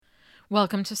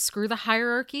Welcome to Screw the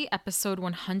Hierarchy, episode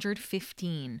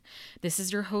 115. This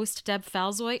is your host, Deb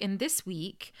Falzoy, and this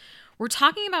week we're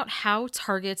talking about how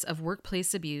targets of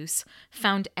workplace abuse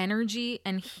found energy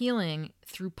and healing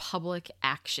through public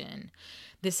action.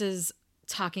 This is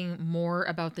talking more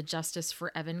about the Justice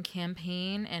for Evan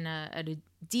campaign and a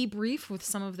debrief with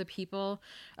some of the people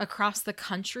across the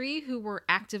country who were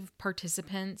active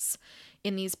participants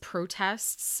in these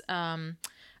protests,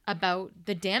 about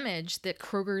the damage that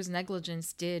Kroger's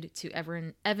negligence did to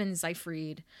Evan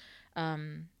Seyfried,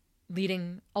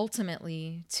 leading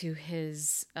ultimately to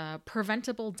his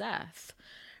preventable death.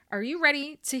 Are you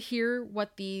ready to hear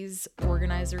what these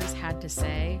organizers had to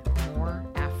say? More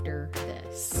after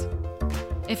this.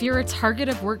 If you're a target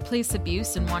of workplace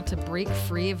abuse and want to break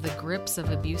free of the grips of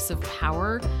abusive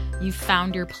power, you've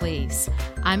found your place.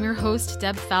 I'm your host,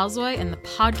 Deb Falzoy, and the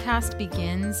podcast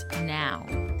begins now.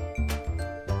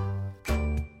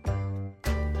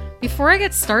 Before I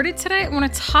get started today, I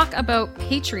want to talk about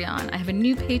Patreon. I have a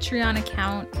new Patreon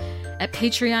account at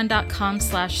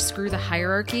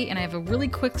patreon.com/screwthehierarchy, and I have a really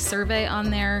quick survey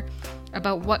on there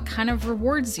about what kind of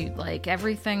rewards you'd like.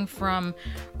 Everything from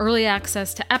early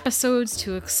access to episodes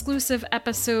to exclusive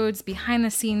episodes, behind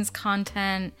the scenes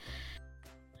content.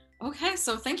 Okay,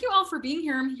 so thank you all for being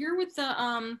here. I'm here with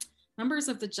the members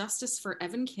of the Justice for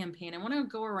Evan campaign. I want to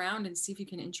go around and see if you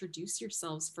can introduce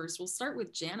yourselves first. We'll start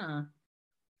with Jana.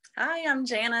 Hi, I'm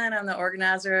Jana, and I'm the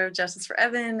organizer of Justice for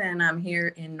Evan, and I'm here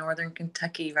in Northern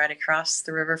Kentucky, right across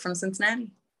the river from Cincinnati.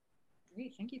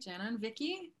 Great, thank you, Jana. And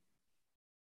Vicki?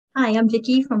 Hi, I'm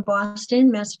Vicki from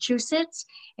Boston, Massachusetts,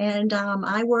 and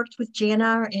I worked with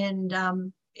Jana in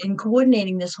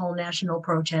coordinating this whole national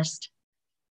protest.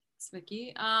 Thanks,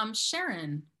 Vicki.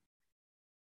 Sharon.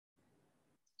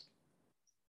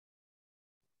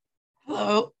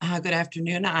 Hello, good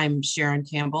afternoon. I'm Sharon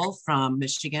Campbell from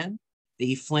Michigan,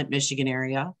 the Flint, Michigan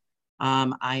area.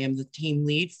 I am the team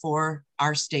lead for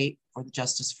our state for the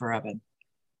Justice for Evan.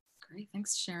 Great,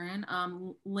 thanks, Sharon.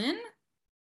 Lynn?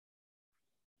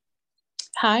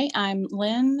 Hi, I'm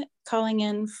Lynn, calling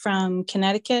in from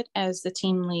Connecticut as the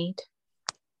team lead.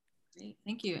 Great,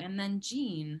 thank you. And then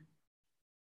Jean.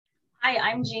 Hi,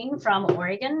 I'm Jean from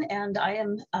Oregon, and I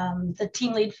am the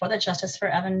team lead for the Justice for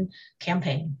Evan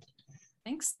campaign.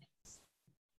 Thanks.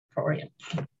 For Oregon.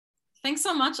 Thanks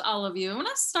so much, all of you. I want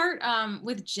to start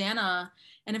with Jana,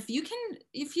 and if you can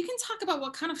talk about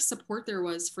what kind of support there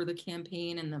was for the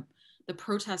campaign and the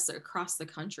protests across the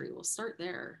country. We'll start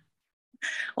there.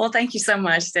 Well, thank you so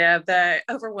much, Deb. The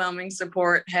overwhelming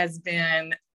support has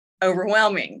been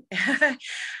overwhelming.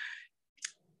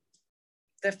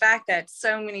 The fact that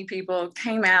so many people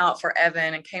came out for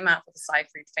Evan and came out for the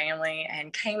Seyfried family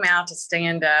and came out to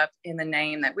stand up in the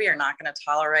name that we are not going to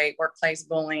tolerate workplace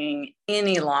bullying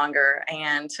any longer,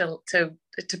 and to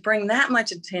bring that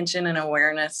much attention and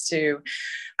awareness to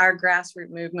our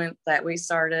grassroots movement that we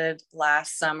started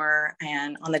last summer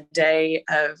and on the day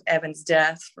of Evan's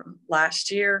death from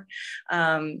last year.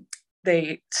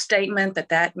 The statement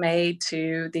that made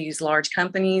to these large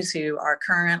companies who are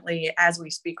currently, as we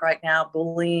speak right now,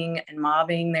 bullying and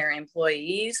mobbing their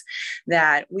employees,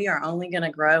 that we are only going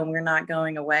to grow and we're not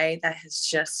going away, that has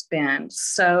just been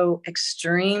so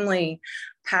extremely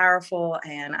powerful.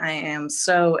 And I am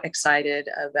so excited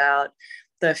about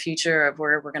the future of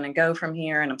where we're going to go from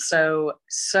here. And I'm so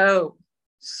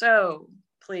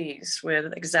pleased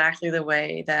with exactly the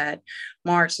way that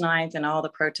March 9th and all the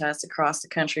protests across the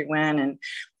country went. And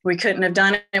we couldn't have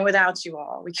done it without you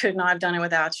all. We could not have done it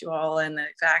without you all. And the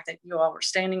fact that you all were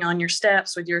standing on your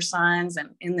steps with your signs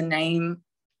and in the name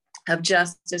of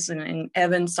justice and in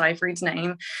Evan Seyfried's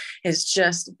name has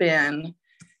just been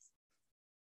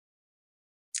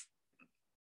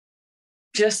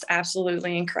just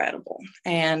absolutely incredible.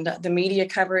 And the media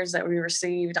coverage that we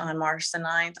received on March the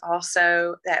 9th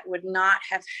also, that would not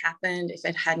have happened if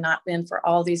it had not been for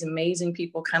all these amazing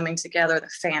people coming together. The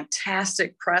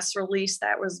fantastic press release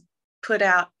that was put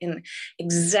out in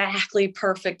exactly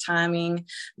perfect timing.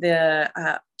 The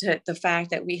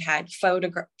fact that we had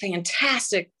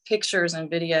fantastic pictures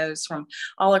and videos from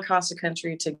all across the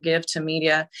country to give to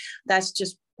media, that's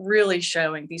just really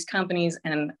showing these companies.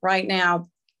 And right now,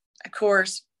 of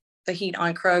course, the heat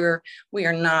on Kroger, we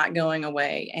are not going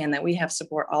away, and that we have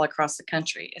support all across the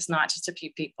country. It's not just a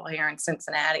few people here in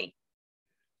Cincinnati.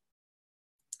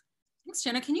 Thanks,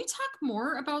 Jenna. Can you talk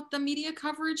more about the media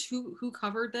coverage? Who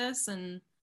covered this and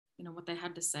what they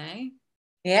had to say?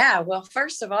 Yeah, well,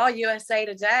 first of all, USA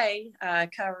Today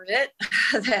covered it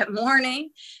that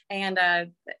morning, and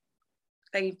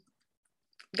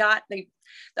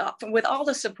with all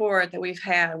the support that we've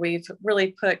had, we've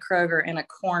really put Kroger in a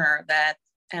corner that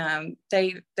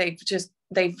they've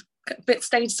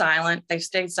stayed silent. They've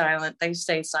stayed silent. They've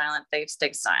stayed silent. They've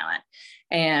stayed silent.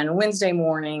 And Wednesday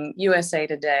morning, USA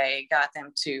Today got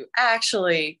them to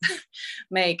actually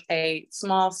make a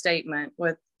small statement.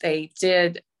 What they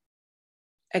did,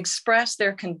 express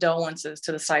their condolences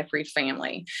to the Seyfried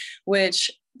family, which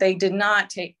they did not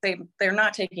take. They're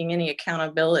not taking any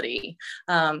accountability.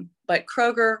 But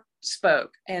Kroger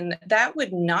spoke, and that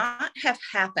would not have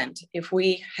happened if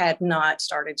we had not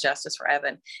started Justice for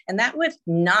Evan. And that would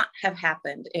not have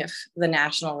happened if the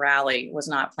national rally was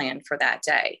not planned for that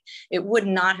day. It would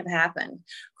not have happened.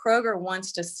 Kroger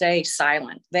wants to stay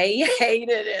silent. They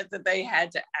hated it that they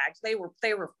had to act.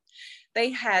 They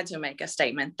had to make a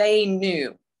statement. They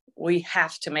knew we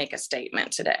have to make a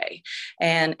statement today.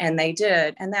 And they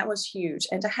did. And that was huge.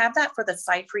 And to have that for the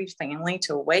Seyfried family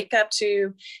to wake up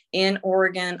to in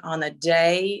Oregon on the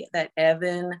day that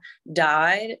Evan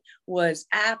died was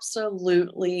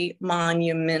absolutely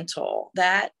monumental.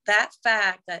 That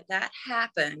fact that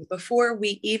happened before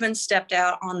we even stepped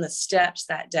out on the steps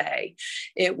that day,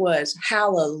 it was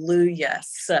hallelujah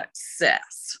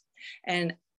success.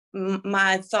 And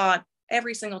my thought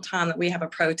every single time that we have a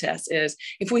protest is,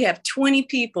 if we have 20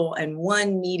 people and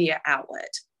one media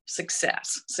outlet,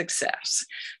 success.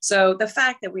 So the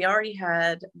fact that we already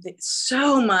had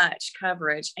so much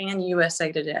coverage and USA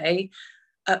Today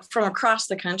from across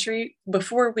the country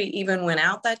before we even went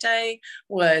out that day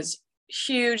was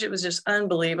huge. It was just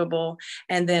unbelievable.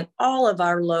 And then all of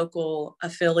our local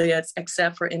affiliates,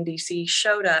 except for NBC,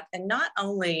 showed up. And not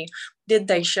only did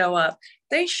they show up,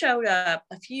 they showed up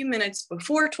a few minutes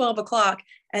before 12 o'clock,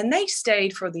 and they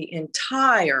stayed for the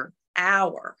entire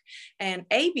hour. And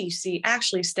ABC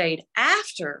actually stayed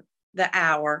after the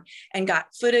hour and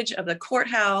got footage of the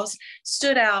courthouse,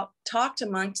 stood out, talked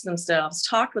amongst themselves,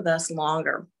 talked with us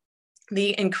longer.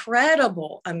 The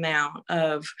incredible amount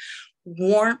of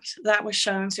warmth that was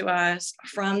shown to us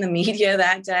from the media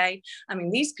that day. I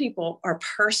mean, these people are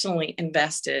personally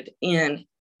invested in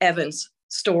Evan's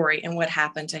story and what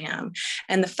happened to him.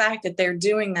 And the fact that they're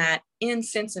doing that in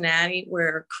Cincinnati,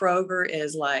 where Kroger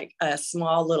is like a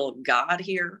small little god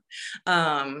here,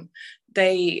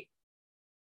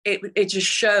 it just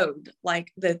showed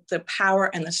like the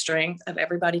power and the strength of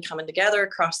everybody coming together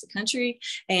across the country.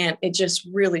 And it just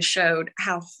really showed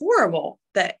how horrible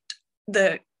that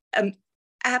the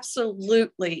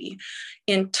absolutely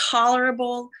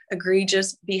intolerable,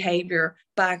 egregious behavior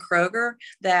by Kroger,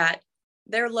 that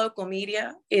their local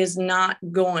media is not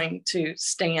going to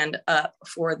stand up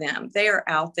for them. They are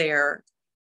out there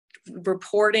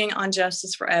reporting on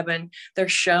Justice for Evan. They're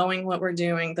showing what we're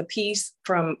doing. The piece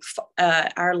from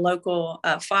our local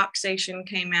Fox station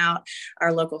came out,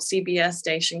 our local CBS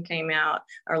station came out,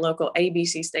 our local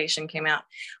ABC station came out.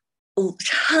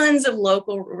 Tons of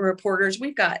local reporters.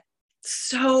 We've got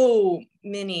so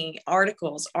many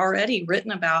articles already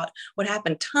written about what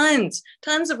happened. Tons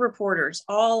of reporters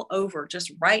all over,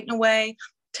 just writing away,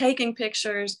 taking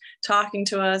pictures, talking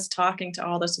to us, talking to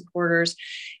all the supporters.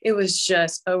 It was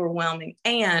just overwhelming.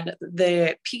 And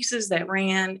the pieces that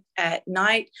ran at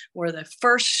night were the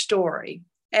first story.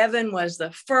 Evan was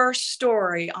the first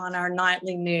story on our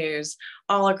nightly news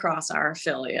all across our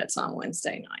affiliates on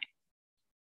Wednesday night.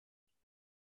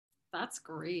 That's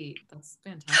great. That's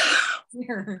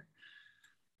fantastic.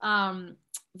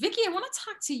 Vicki, I want to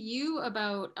talk to you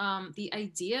about the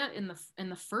idea in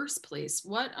the first place.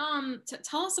 What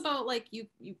tell us about like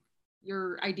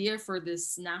your idea for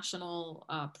this national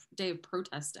day of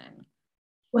protesting.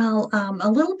 Well, a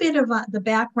little bit of the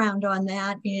background on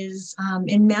that is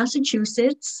in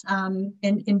Massachusetts,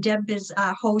 and Deb is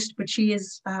our host, but she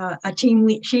is a team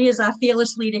lead. She is our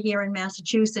fearless leader here in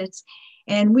Massachusetts.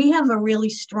 And we have a really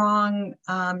strong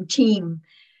team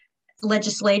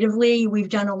legislatively. We've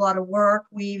done a lot of work.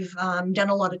 We've done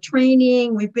a lot of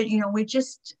training. We've been, we're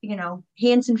just,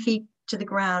 hands and feet to the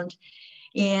ground.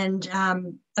 And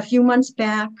a few months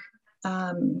back,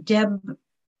 Deb,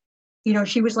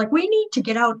 she was like, we need to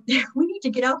get out there. We need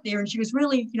to get out there. And she was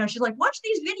really, she's like, watch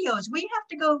these videos. We have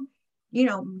to go,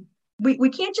 we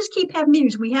can't just keep having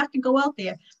meetings. We have to go out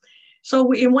there.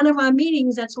 So in one of our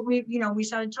meetings, that's what we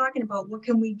started talking about. What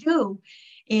can we do?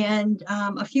 And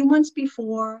a few months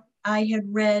before, I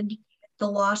had read the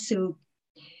lawsuit,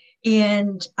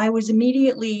 and I was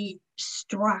immediately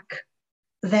struck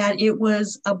that it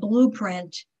was a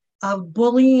blueprint of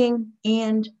bullying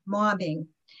and mobbing.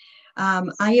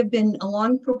 I have been a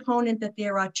long proponent that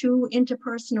there are two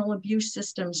interpersonal abuse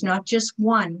systems, not just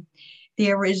one.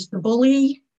 There is the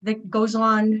bully that goes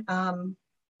on,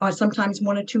 or sometimes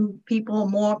one or two people,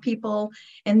 more people,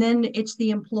 and then it's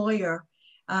the employer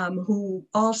who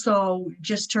also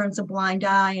just turns a blind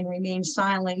eye and remains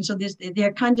silent. So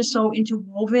they're kind of so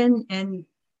interwoven, and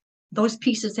those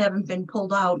pieces haven't been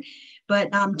pulled out.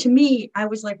 But to me, I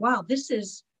was like, wow, this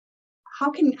is,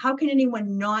 how can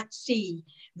anyone not see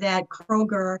that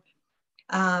Kroger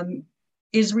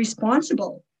is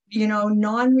responsible? You know,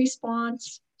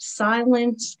 non-response,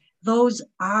 silence, those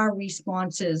are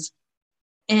responses.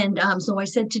 And so I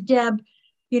said to Deb,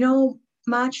 you know,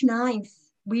 March 9th,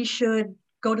 we should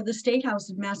go to the State House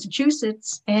of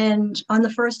Massachusetts, and on the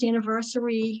first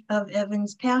anniversary of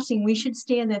Evan's passing, we should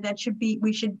stand there. That should be,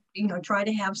 we should, you know, try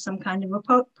to have some kind of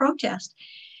a protest.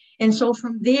 And so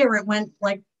from there, it went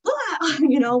like,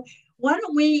 you know, why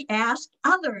don't we ask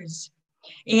others?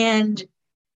 And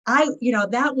you know,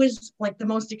 that was like the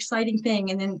most exciting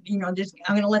thing. And then, you know, I'm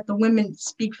going to let the women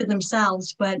speak for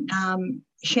themselves, but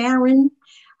Sharon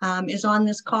is on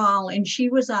this call, and she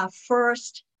was our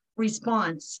first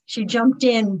response. She jumped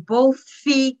in both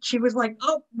feet. She was like,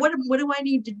 oh, what do I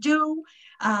need to do?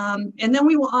 And then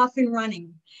we were off and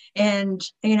running. And,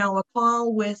 you know, a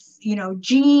call with, you know,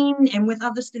 Jean and with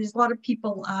others. There's a lot of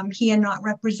people here not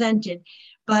represented,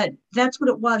 but that's what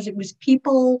it was. It was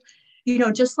people, you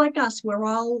know, just like us. We're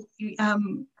all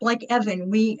like Evan.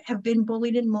 We have been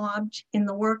bullied and mobbed in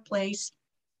the workplace.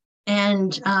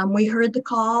 And we heard the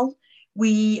call.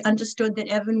 We understood that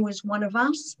Evan was one of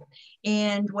us,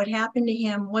 and what happened to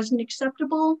him wasn't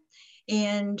acceptable.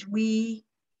 And we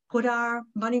put our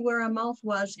money where our mouth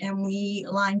was, and we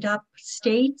lined up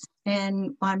states.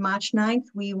 And on March 9th,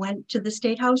 we went to the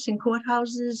State House and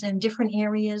courthouses and different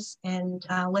areas, and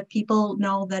let people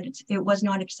know that it was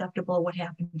not acceptable what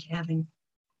happened to Evan.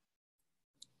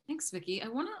 Thanks, Vicki. I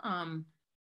want to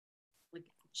like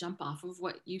jump off of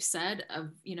what you said of,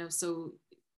 you know, so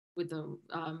with the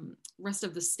rest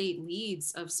of the state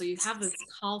leads of, so you have this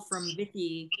call from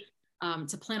Vicki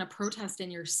to plan a protest in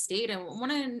your state. I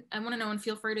want to know, and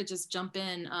feel free to just jump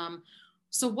in.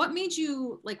 So what made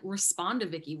you like respond to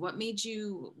Vicki? What made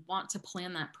you want to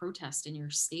plan that protest in your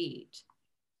state?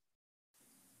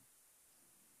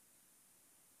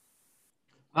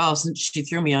 Well, since she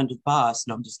threw me under the bus,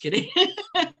 no, I'm just kidding.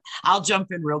 I'll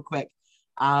jump in real quick.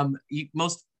 A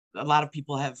lot of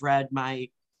people have read my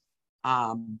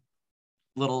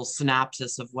little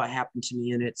synopsis of what happened to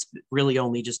me, and it's really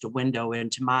only just a window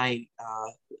into my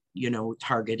you know,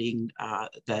 targeting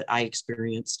that I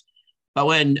experienced. But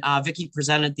when Vicki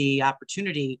presented the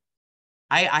opportunity,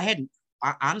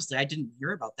 honestly, I didn't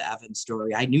hear about the Evan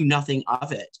story. I knew nothing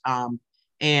of it.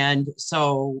 And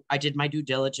so I did my due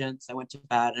diligence. I went to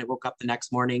bed, and I woke up the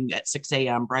next morning at 6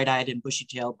 a.m. bright-eyed and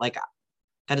bushy-tailed. Like,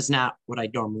 that is not what I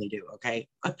normally do, okay?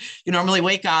 You normally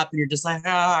wake up and you're just like,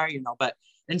 you know, but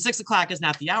then 6 o'clock is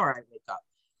not the hour I wake up.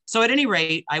 So at any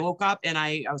rate, I woke up and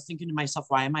I was thinking to myself,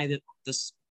 why am I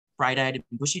this bright-eyed and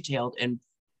bushy-tailed? And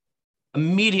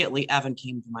immediately Evan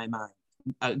came to my mind.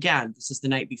 Again, this is the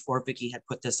night before Vicki had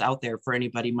put this out there for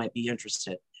anybody who might be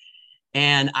interested.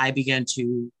 And I began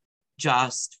to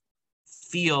just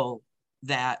feel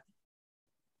that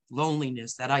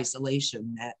loneliness, that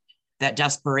isolation, that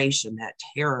desperation, that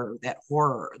terror, that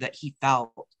horror that he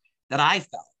felt, that I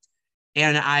felt.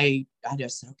 And I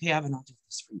just said, okay, Evan, I'll do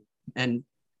this for you. And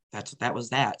that was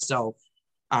that. So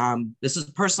this is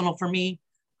personal for me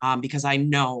because I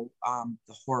know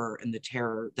the horror and the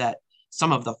terror, that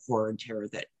some of the horror and terror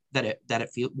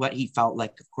what he felt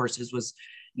like. Of course, his was,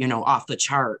 you know, off the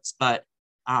charts, but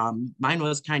mine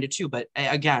was kind of too. But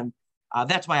again,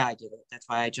 that's why I did it. That's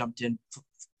why I jumped in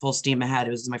full steam ahead.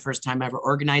 It was my first time ever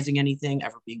organizing anything,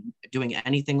 doing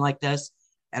anything like this.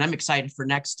 And I'm excited for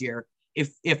next year.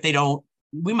 If they don't,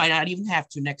 we might not even have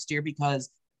to next year, because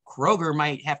Kroger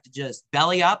might have to just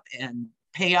belly up and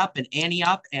pay up and ante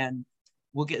up, and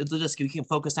we can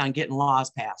focus on getting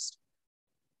laws passed.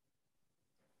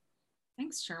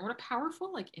 Thanks, Sharon. What a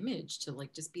powerful like image to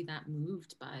like just be that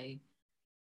moved by,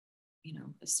 you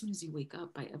know, as soon as you wake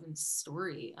up, by Evan's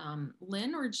story.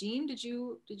 Lynn or Jean, did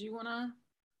you want to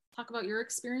talk about your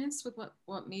experience with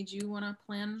what made you want to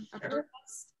plan a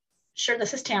protest? Sure,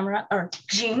 this is Tamara, or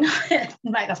Jean.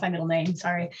 That's my middle name,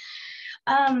 sorry.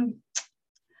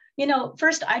 You know,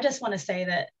 first, I just want to say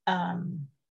that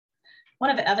one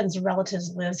of Evan's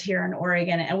relatives lives here in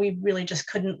Oregon, and we really just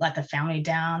couldn't let the family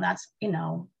down. That's, you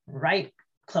know, right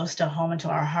close to home and to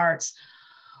our hearts.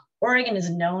 Oregon is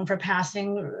known for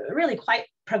passing really quite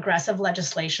progressive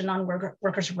legislation on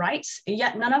workers' rights,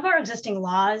 yet none of our existing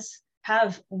laws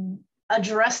have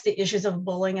addressed the issues of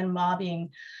bullying and mobbing.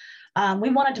 We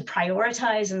wanted to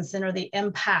prioritize and center the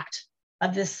impact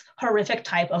of this horrific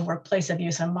type of workplace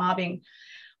abuse and mobbing.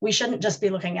 we shouldn't just be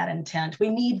looking at intent. We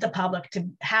need the public to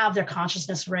have their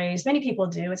consciousness raised. Many people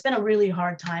do. It's been a really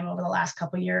hard time over the last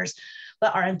couple of years,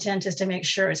 but our intent is to make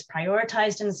sure it's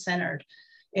prioritized and centered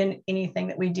in anything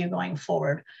that we do going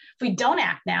forward. If we don't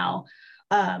act now,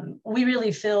 we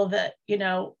really feel that, you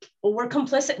know, we're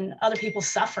complicit in other people's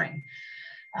suffering.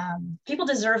 People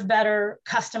deserve better.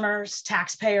 Customers,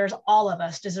 taxpayers, all of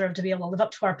us deserve to be able to live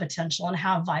up to our potential and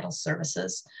have vital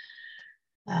services.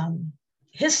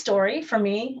 His story for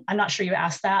me, I'm not sure you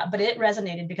asked that, but it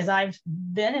resonated because I've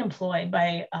been employed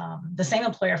by the same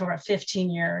employer for about 15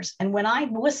 years. And when I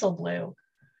whistle blew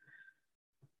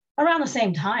around the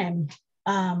same time,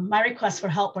 my requests for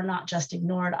help were not just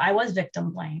ignored. I was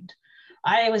victim blamed.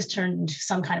 I was turned into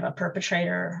some kind of a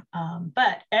perpetrator,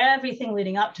 but everything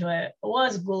leading up to it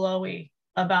was glowy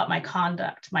about my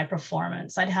conduct, my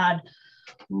performance. I'd had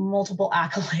multiple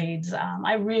accolades.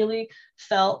 I really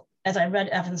felt, as I read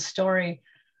Evan's story,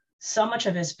 so much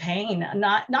of his pain,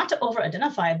 not to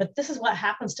over-identify, but this is what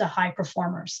happens to high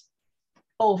performers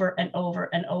over and over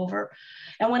and over.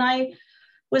 And when I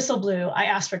whistle blew, I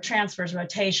asked for transfers,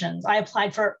 rotations. I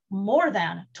applied for more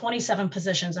than 27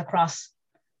 positions across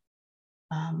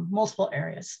multiple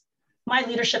areas. My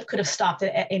leadership could have stopped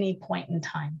it at any point in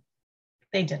time.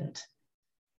 They didn't.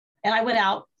 And I went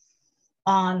out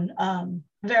on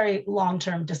very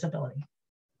long-term disability.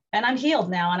 And I'm healed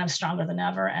now and I'm stronger than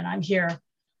ever. And I'm here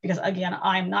because, again,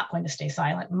 I'm not going to stay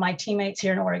silent. My teammates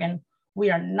here in Oregon, we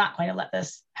are not going to let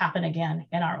this happen again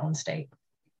in our own state.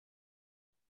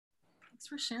 Thanks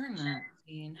for sharing that,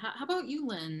 Jean. How about you,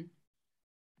 Lynn?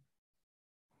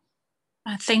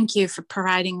 Thank you for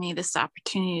providing me this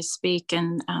opportunity to speak.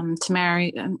 And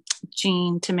Tamara,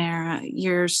 Jean, Tamara,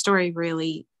 your story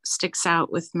really sticks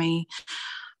out with me.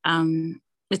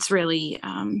 It's really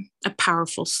a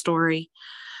powerful story.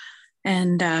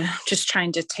 And just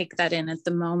trying to take that in at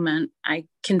the moment, I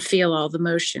can feel all the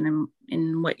emotion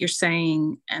in what you're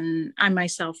saying. And I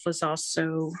myself was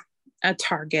also a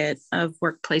target of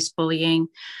workplace bullying.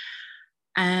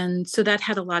 And so that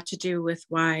had a lot to do with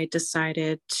why I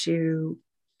decided to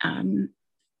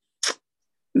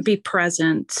be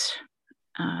present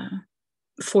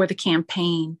for the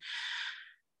campaign.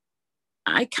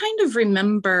 I kind of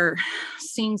remember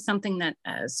seeing something that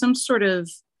some sort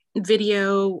of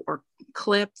video or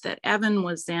clip that Evan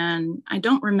was in. I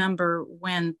don't remember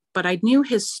when, but I knew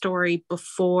his story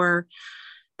before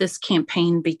this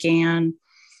campaign began.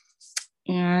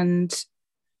 And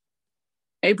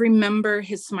I remember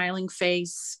his smiling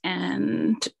face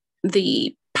and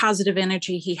the positive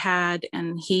energy he had,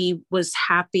 and he was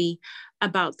happy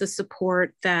about the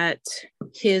support that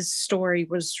his story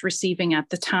was receiving at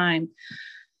the time.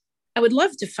 I would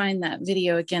love to find that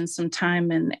video again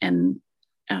sometime and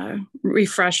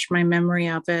refresh my memory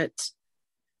of it.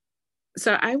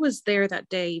 So I was there that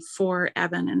day for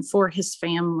Evan and for his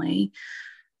family.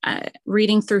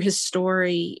 Reading through his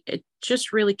story, it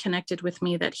just really connected with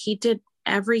me that he did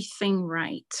everything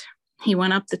right. He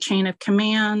went up the chain of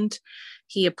command.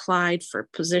 He applied for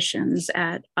positions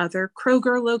at other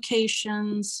Kroger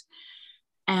locations.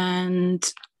 And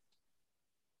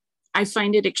I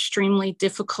find it extremely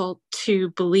difficult to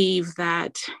believe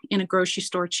that in a grocery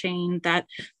store chain that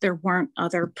there weren't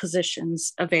other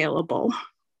positions available.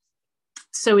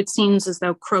 So it seems as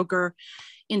though Kroger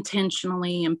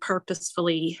intentionally and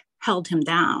purposefully held him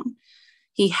down.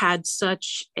 He had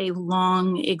such a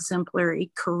long,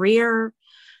 exemplary career,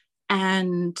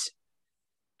 and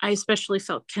I especially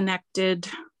felt connected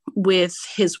with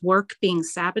his work being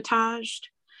sabotaged.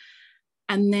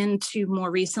 And then to more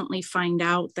recently find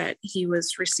out that he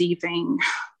was receiving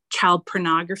child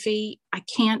pornography, I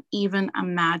can't even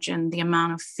imagine the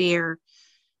amount of fear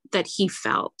that he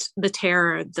felt, the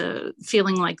terror, the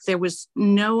feeling like there was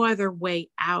no other way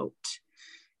out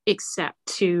except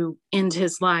to end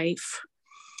his life.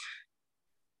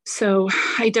 So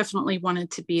I definitely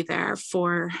wanted to be there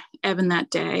for Evan that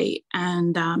day.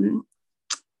 And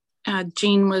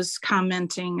Jean was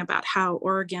commenting about how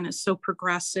Oregon is so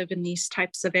progressive in these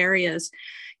types of areas.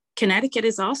 Connecticut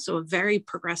is also a very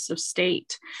progressive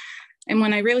state. And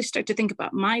when I really start to think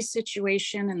about my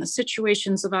situation and the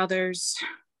situations of others,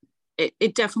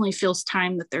 it definitely feels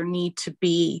time that there need to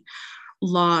be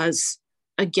laws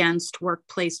against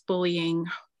workplace bullying.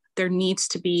 There needs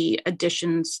to be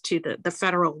additions to the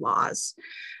federal laws.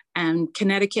 And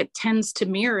Connecticut tends to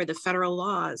mirror the federal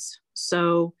laws.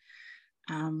 So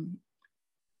I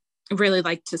really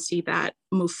like to see that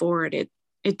move forward. It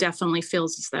definitely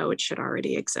feels as though it should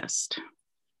already exist.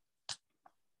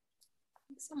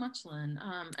 Thanks so much, Lynn.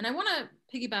 And I want to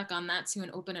piggyback on that too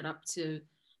and open it up to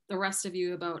the rest of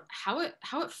you about how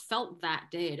it felt that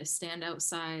day to stand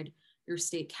outside your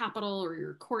state capitol or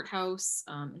your courthouse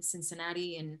in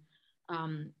Cincinnati,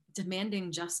 and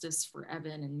demanding justice for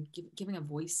Evan and giving a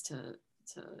voice to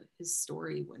his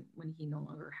story when he no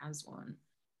longer has one.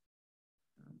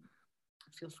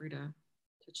 Feel free to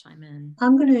chime in.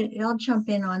 I'll jump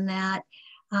in on that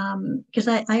because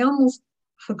I almost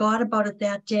forgot about it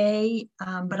that day,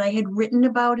 but I had written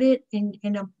about it in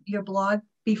your blog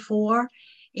before,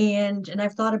 and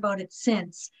I've thought about it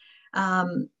since.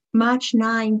 March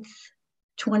 9th,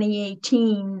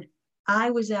 2018,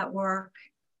 I was at work.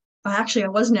 Well, actually, I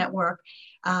wasn't at work,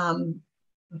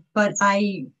 but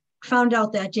I found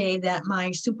out that day that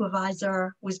my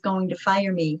supervisor was going to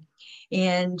fire me.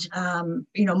 And,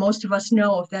 most of us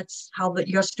know if that's how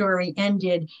your story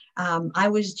ended. I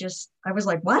was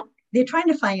like, what? They're trying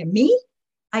to fire me?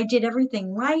 I did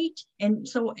everything right. And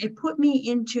so it put me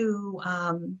into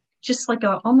just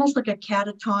almost like a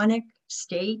catatonic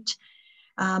state.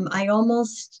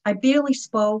 I barely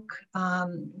spoke.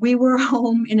 We were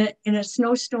home in a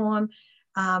snowstorm.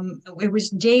 It was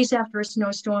days after a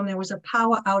snowstorm. There was a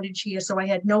power outage here, so I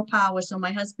had no power. So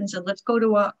my husband said, let's go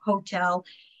to a hotel.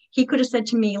 He could have said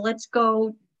to me, let's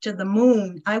go to the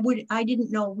moon. I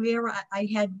didn't know where. I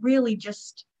had really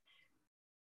just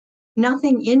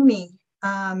nothing in me.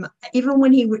 Even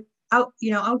when he would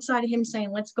outside of him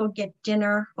saying, let's go get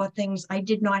dinner or things, I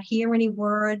did not hear any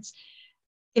words.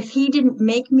 If he didn't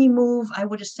make me move, I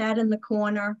would have sat in the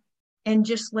corner and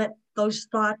just let those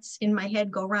thoughts in my head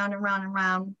go round and round and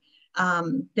round.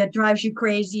 That drives you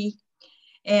crazy.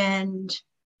 And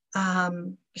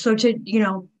so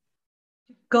to,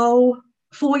 go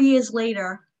 4 years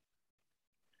later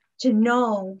to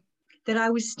know that I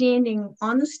was standing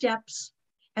on the steps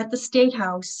at the State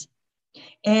House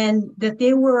and that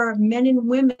there were men and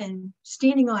women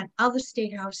standing on other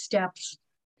State House steps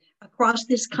across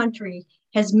this country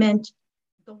has meant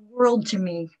the world to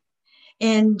me.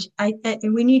 And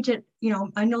we need to,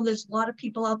 I know there's a lot of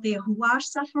people out there who are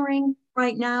suffering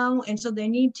right now. And so they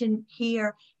need to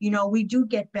hear, we do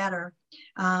get better.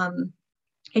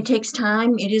 It takes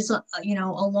time. It is, a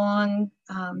long,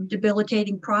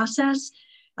 debilitating process.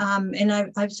 And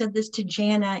I've said this to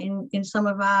Jana in some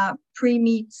of our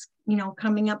pre-meets,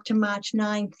 coming up to March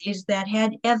 9th, is that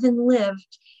had Evan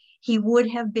lived, he would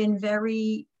have been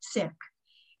very sick,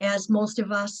 as most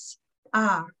of us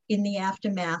are in the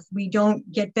aftermath. We don't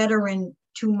get better in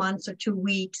 2 months or 2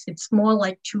 weeks. It's more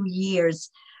like 2 years,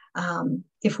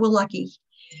 if we're lucky.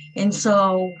 And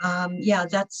so,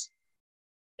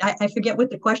 I forget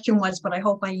what the question was, but I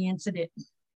hope I answered it.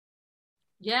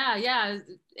 Yeah.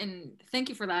 And thank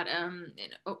you for that. I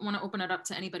want to open it up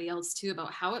to anybody else too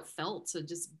about how it felt to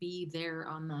just be there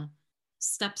on the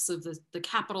steps of the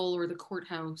Capitol or the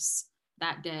courthouse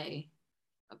that day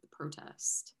of the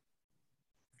protest.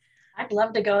 I'd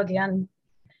love to go again.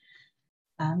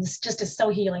 This just is so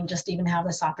healing just to even have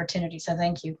this opportunity. So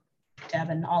thank you,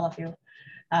 Deb, and all of you.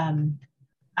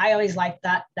 I always liked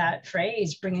that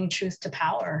phrase, bringing truth to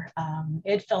power.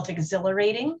 It felt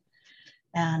exhilarating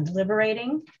and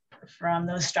liberating from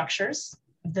those structures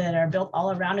that are built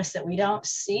all around us that we don't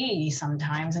see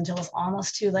sometimes until it's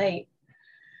almost too late.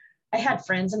 I had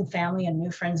friends and family and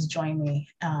new friends join me.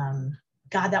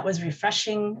 God, that was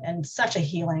refreshing and such a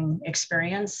healing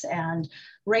experience. And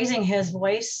raising his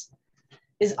voice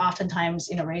is oftentimes,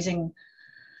 raising,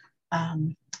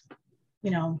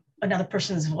 another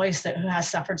person's voice who has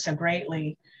suffered so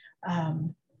greatly,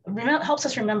 helps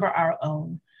us remember our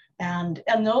own. And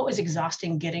though it was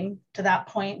exhausting getting to that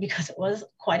point, because it was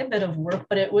quite a bit of work,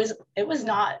 but it wasn't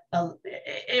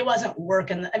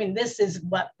work. And this is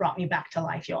what brought me back to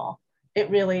life, y'all. It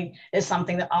really is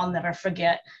something that I'll never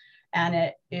forget. And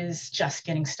it is just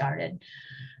getting started.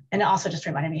 And it also just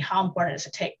reminded me how important it is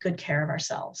to take good care of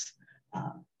ourselves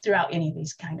throughout any of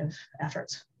these kind of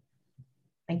efforts.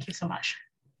 Thank you so much.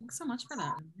 Thanks so much for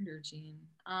that reminder, Jean.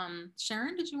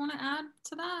 Sharon, did you want to add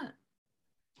to that?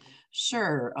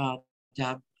 Sure,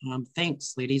 Deb.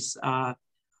 Thanks, ladies. I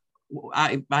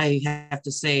have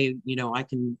to say, I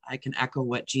can echo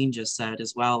what Jean just said,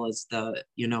 as well as I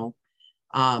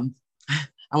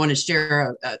want to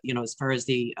share, as far as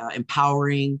the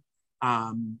empowering.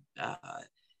 I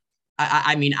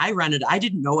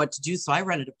didn't know what to do, so I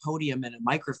rented a podium and a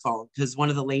microphone, because one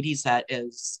of the ladies that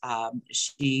is,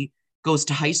 she goes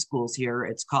to high schools here.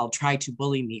 It's called Try to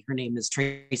Bully Me. Her name is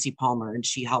Tracy Palmer, and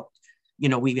she helped.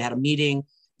 We had a meeting,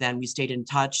 then we stayed in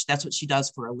touch. That's what she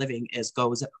does for a living,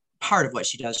 goes part of what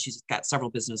she does. She's got several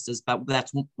businesses, but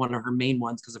that's one of her main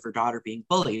ones because of her daughter being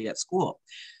bullied at school.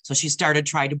 So she started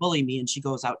Try to Bully Me, and she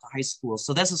goes out to high school.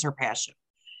 So this is her passion.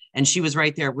 And she was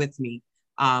right there with me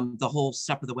the whole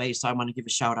step of the way. So I want to give a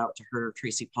shout out to her,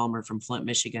 Tracy Palmer from Flint,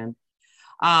 Michigan.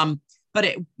 But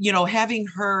it, you know, having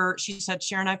her, she said,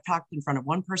 Sharon, I've talked in front of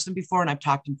one person before and I've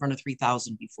talked in front of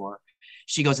 3,000 before.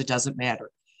 She goes, it doesn't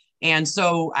matter. And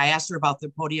so I asked her about the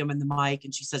podium and the mic,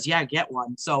 and she says, yeah, get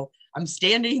one. So I'm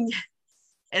standing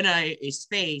in a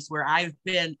space where I've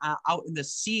been out in the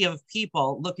sea of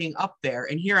people looking up there.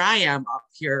 And here I am up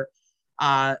here,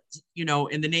 you know,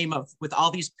 in the name of, with all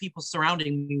these people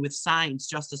surrounding me with signs,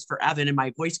 justice for Evan, and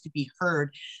my voice could be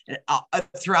heard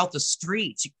throughout the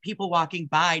streets, people walking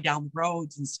by down the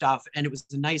roads and stuff. And it was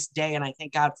a nice day, and I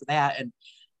thank God for that. And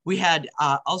we had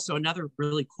also another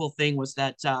really cool thing was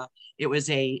that it was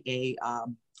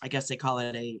I guess they call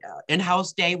it a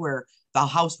in-house day, where the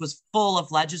house was full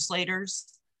of legislators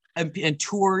and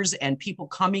tours and people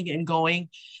coming and going,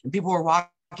 and people were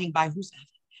walking by, who's that?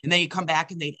 And then you come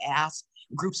back and they'd ask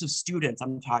groups of students,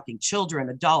 I'm talking children,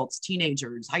 adults,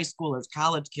 teenagers, high schoolers,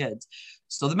 college kids.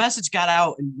 So the message got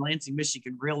out in Lansing,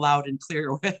 Michigan, real loud and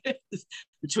clear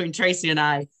between Tracy and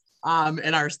I,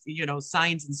 and our, you know,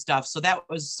 signs and stuff. So that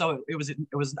was,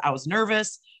 I was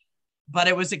nervous, but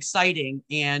it was exciting.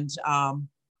 And,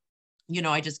 you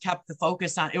know, I just kept the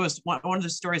focus on, it was one of the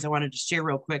stories I wanted to share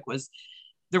real quick was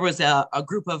there was a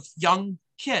group of young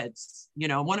kids. You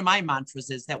know, one of my mantras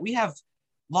is that we have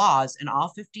laws in all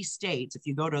 50 states. If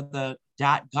you go to the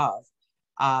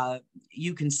 .gov,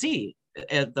 you can see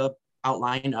the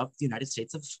outline of the United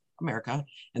States of America.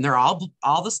 And they're all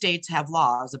the states have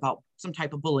laws about some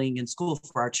type of bullying in school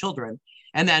for our children.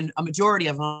 And then a majority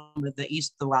of them, the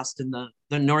East, the West, and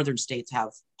the Northern states have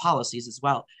policies as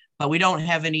well. But we don't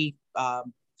have any,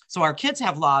 so our kids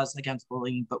have laws against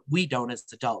bullying, but we don't as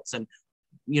adults. And,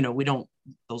 you know,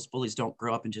 those bullies don't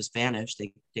grow up and just vanish.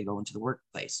 They go into the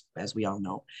workplace, as we all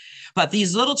know. But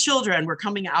these little children were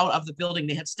coming out of the building.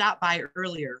 They had stopped by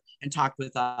earlier and talked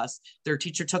with us. Their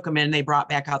teacher took them in, they brought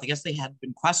back out. I guess they had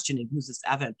been questioning, who's this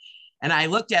Evan? And I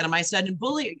looked at him, I said, and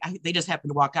bullying, they just happened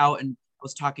to walk out, and I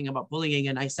was talking about bullying.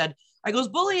 And I goes,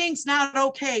 bullying's not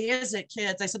okay, is it,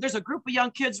 kids? I said, there's a group of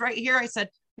young kids right here. I said,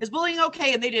 is bullying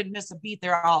okay? And they didn't miss a beat.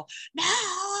 They're all,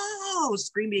 no,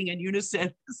 screaming in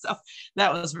unison. So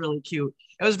that was really cute.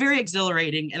 It was very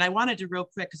exhilarating. And I wanted to real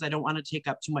quick, because I don't want to take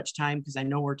up too much time, because I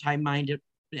know we're time minded,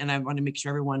 and I want to make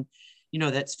sure everyone, you know,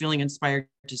 that's feeling inspired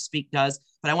to speak does.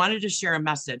 But I wanted to share a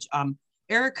message.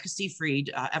 Eric Seafried,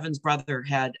 Evan's brother,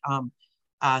 had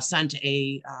sent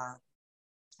a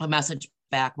message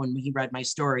back when he read my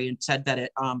story, and said that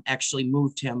it actually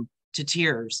moved him to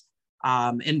tears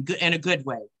in a good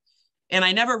way. And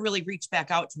I never really reached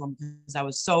back out to him because I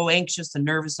was so anxious and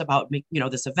nervous about, you know,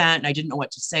 this event, and I didn't know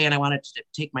what to say, and I wanted to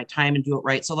take my time and do it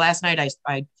right. So last night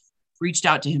I reached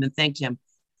out to him and thanked him.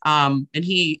 And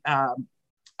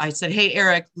I said, hey,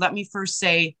 Eric, let me first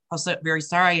say how very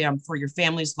sorry I am for your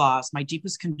family's loss. My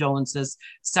deepest condolences.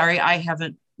 Sorry I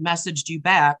haven't messaged you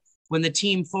back when the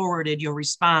team forwarded your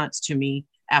response to me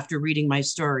after reading my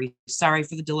story. Sorry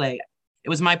for the delay. It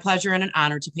was my pleasure and an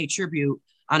honor to pay tribute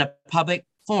on a public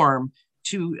forum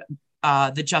to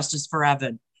the Justice for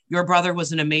Evan. Your brother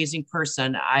was an amazing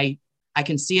person. I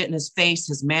can see it in his face,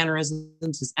 his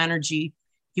mannerisms, his energy.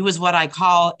 He was what I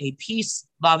call a peace,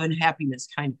 love, and happiness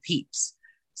kind of peeps.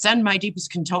 Send my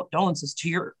deepest condolences to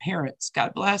your parents.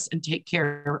 God bless and take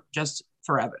care, just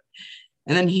for Evan.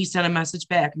 And then he sent a message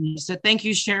back, and he said, thank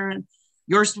you, Sharon.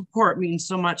 Your support means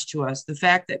so much to us. The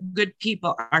fact that good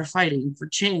people are fighting for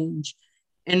change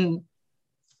in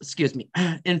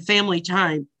family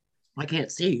time. I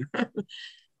can't see.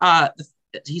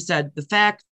 He said, the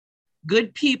fact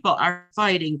good people are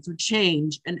fighting for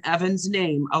change in Evan's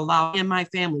name, allow me and my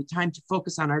family time to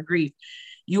focus on our grief.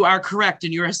 You are correct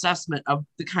in your assessment of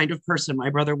the kind of person my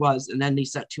brother was. And then he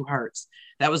set 2 hearts.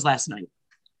 That was last night.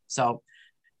 So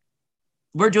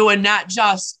we're doing not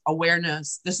just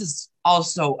awareness. This is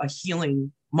also a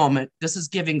healing moment. This is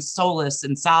giving solace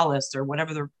and solace, or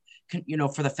whatever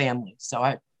for the family.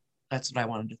 So that's what I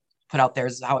wanted to put out there,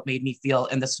 is how it made me feel.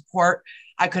 And the support,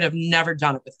 I could have never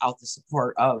done it without the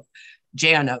support of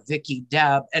Jana, Vicky,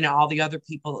 Deb, and all the other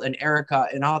people, and Erica,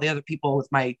 and all the other people with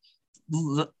my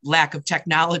lack of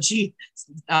technology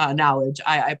knowledge.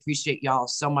 I appreciate y'all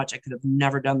so much. I could have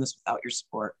never done this without your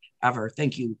support, ever.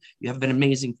 Thank you. You have been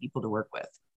amazing people to work with.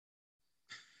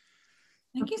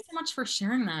 Thank you so much for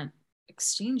sharing that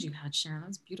exchange you had, Sharon.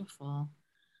 That's beautiful.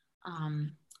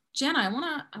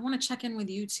 Jana, I want to check in with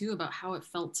you too about how it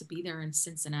felt to be there in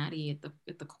Cincinnati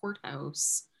at the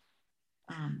courthouse.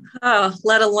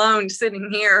 Let alone sitting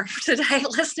here today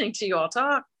listening to you all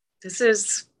talk. This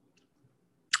is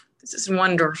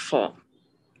wonderful.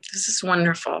 This is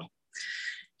wonderful.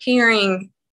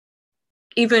 Hearing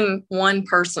even one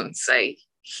person say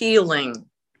healing.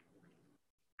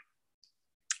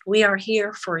 We are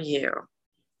here for you.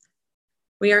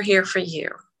 We are here for you.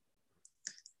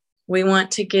 We want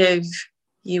to give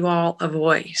you all a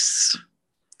voice.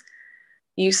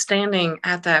 You standing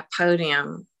at that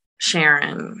podium,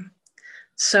 Sharon,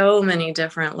 so many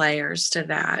different layers to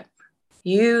that.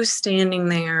 You standing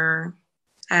there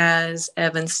as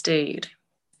Evan Steed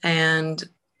and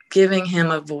giving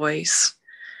him a voice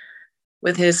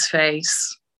with his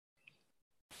face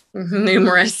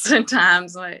numerous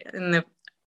times in the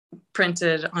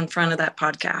printed on front of that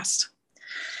podcast,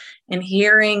 and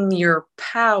hearing your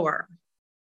power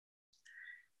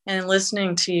and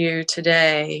listening to you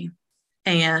today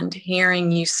and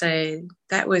hearing you say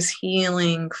that was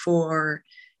healing for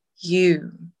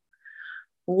you.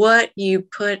 What you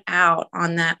put out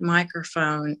on that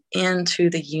microphone into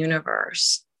the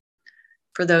universe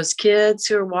for those kids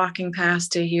who are walking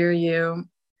past to hear you,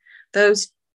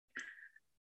 those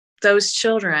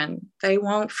children, they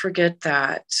won't forget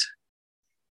that.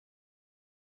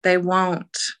 They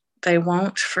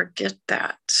won't forget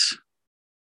that.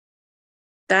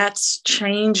 That's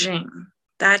changing.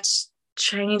 That's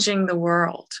changing the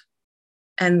world.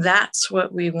 And that's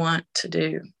what we want to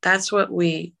do. That's what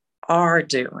we are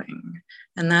doing.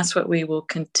 And that's what we will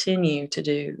continue to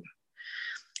do.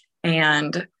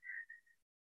 And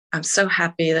I'm so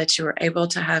happy that you were able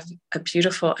to have a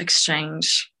beautiful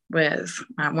exchange with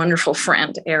my wonderful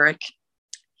friend, Eric.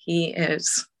 He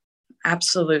is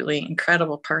absolutely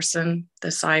incredible person. The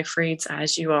Seyfrieds,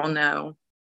 as you all know,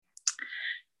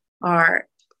 are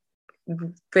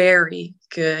very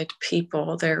good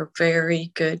people. They're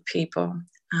very good people.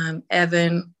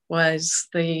 Evan was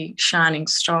the shining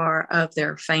star of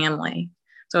their family.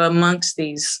 So amongst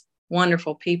these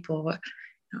wonderful people,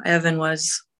 Evan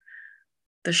was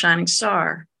the shining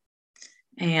star.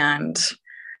 And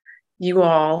you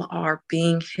all are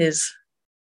being his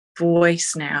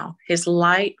voice now. His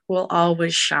light will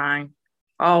always shine,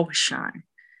 always shine.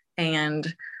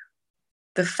 And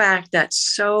the fact that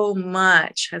so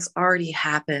much has already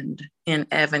happened in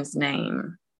Evan's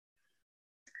name.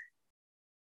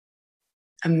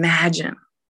 Imagine,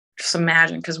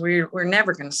 because we're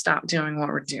never going to stop doing what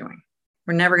we're doing.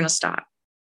 We're never going to stop.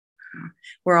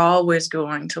 We're always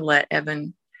going to let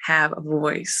Evan have a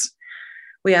voice.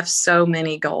 We have so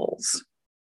many goals.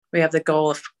 We have the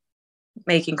goal of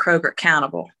making Kroger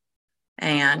accountable,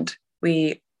 and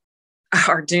we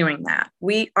are doing that.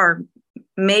 We are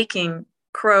making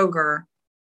Kroger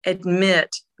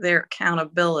admit their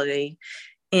accountability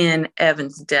in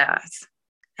Evan's death,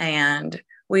 and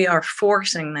we are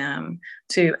forcing them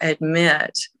to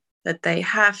admit that they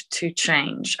have to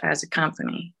change as a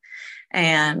company.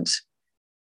 And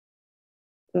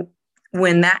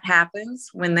when that happens,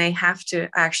 when they have to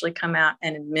actually come out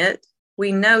and admit,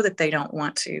 we know that they don't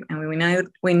want to, and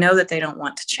we know that they don't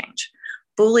want to change.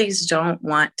 Bullies don't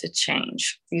want to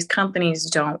change. These companies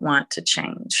don't want to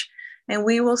change. And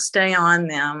we will stay on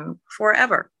them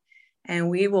forever. And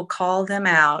we will call them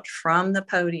out from the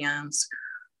podiums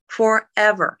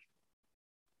forever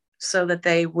so that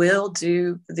they will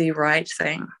do the right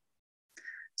thing.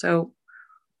 So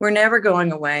we're never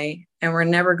going away, and we're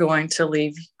never going to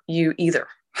leave you either.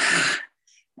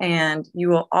 And you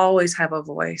will always have a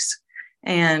voice,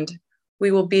 and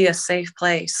we will be a safe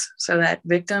place so that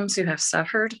victims who have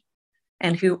suffered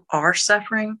and who are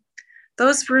suffering,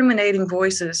 those ruminating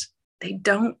voices, they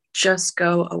don't just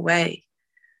go away.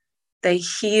 They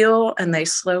heal and they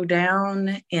slow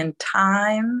down in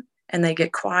time, and they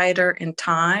get quieter in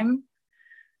time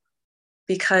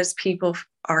because people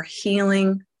are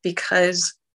healing,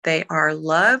 because they are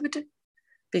loved,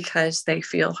 because they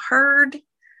feel heard,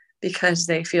 because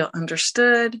they feel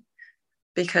understood,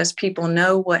 because people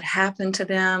know what happened to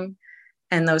them.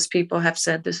 And those people have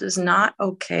said, this is not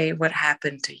okay what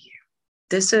happened to you.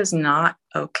 This is not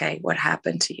okay what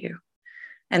happened to you.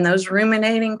 And those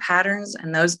ruminating patterns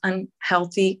and those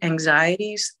unhealthy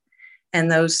anxieties and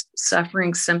those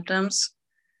suffering symptoms,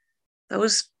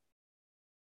 those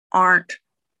aren't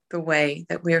the way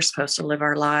that we are supposed to live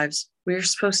our lives. We are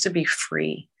supposed to be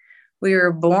free. We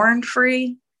were born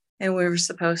free, and we were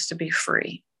supposed to be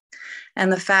free.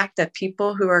 And the fact that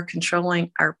people who are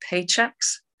controlling our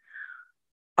paychecks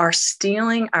are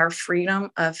stealing our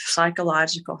freedom of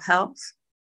psychological health,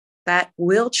 that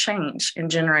will change in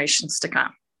generations to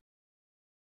come.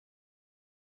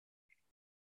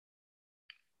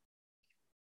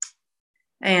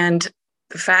 And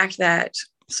the fact that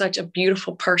such a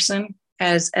beautiful person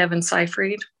as Evan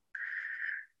Seyfried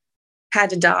had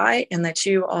to die, and that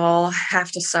you all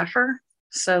have to suffer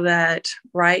so that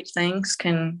right things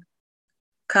can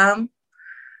come,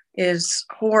 is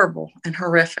horrible and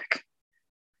horrific.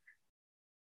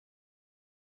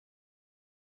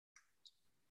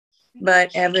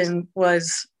 but Evan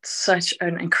was such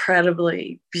an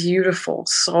incredibly beautiful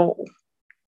soul.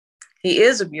 He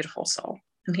is a beautiful soul,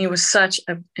 and he was such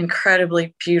an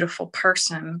incredibly beautiful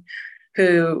person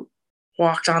who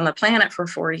walked on the planet for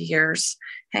 40 years,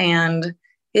 and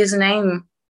his name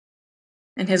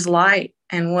and his light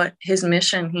and what his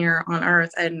mission here on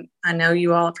earth. And I know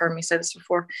you all have heard me say this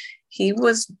before. He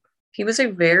was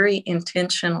a very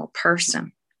intentional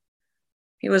person.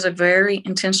 He was a very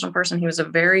intentional person. He was a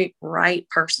very right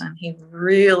person. He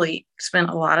really spent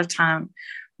a lot of time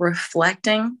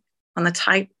reflecting on the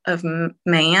type of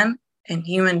man and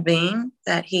human being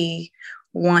that he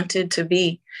wanted to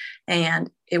be.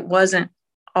 And it wasn't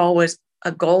always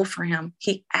a goal for him.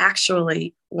 He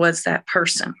actually was that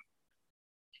person.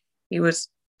 He was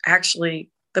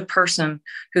actually the person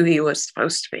who he was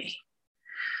supposed to be.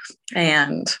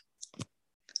 And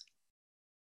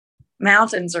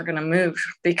mountains are going to move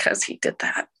because he did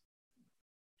that.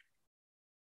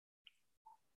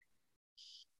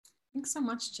 Thanks so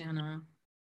much, Jana.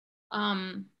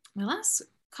 My last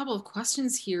couple of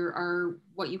questions here are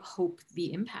what you hope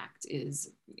the impact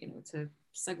is, to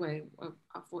segue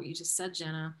off what you just said,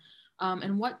 Jana,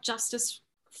 and what justice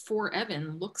for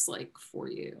Evan looks like for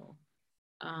you.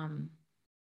 I don't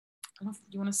know if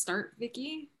you want to start,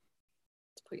 Vicki,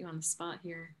 to put you on the spot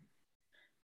here.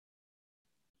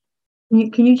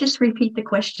 Can you just repeat the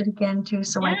question again too,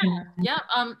 so I can? Yeah.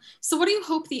 So what do you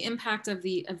hope the impact of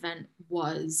the event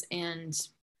was? And,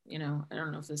 I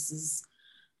don't know if this is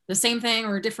the same thing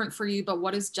or different for you, but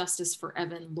what does justice for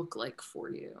Evan look like for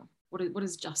you? What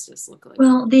does justice look like?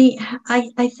 Well,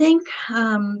 I think,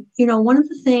 one of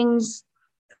the things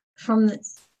from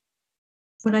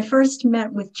when I first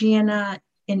met with Jana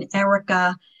and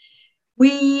Erica,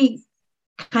 we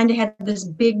kind of had this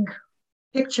big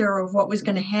picture of what was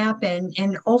going to happen.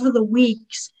 And over the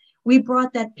weeks, we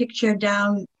brought that picture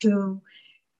down to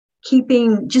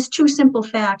keeping just two simple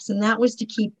facts. And that was to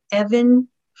keep Evan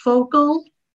focal,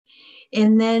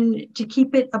 and then to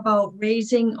keep it about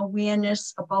raising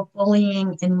awareness about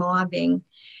bullying and mobbing.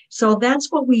 So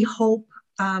that's what we hope.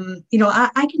 I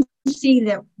can see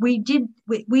that we did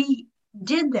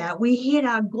that. We hit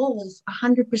our goals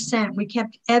 100%. We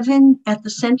kept Evan at the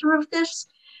center of this.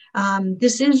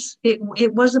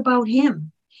 It was about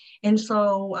him. And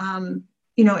so,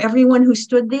 everyone who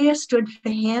stood there stood for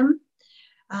him.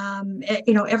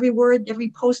 Every word, every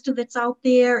poster that's out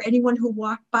there, anyone who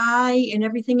walked by and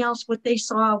everything else, what they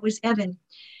saw was Evan.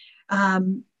 What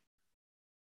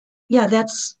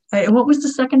was the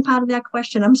second part of that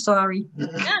question? I'm sorry.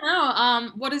 Yeah,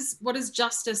 no. What does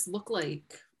justice look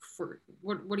like for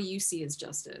what do you see as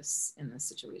justice in this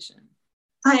situation?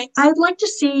 I'd like to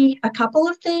see a couple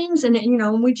of things, and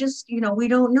we just we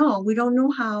don't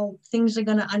know how things are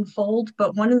going to unfold.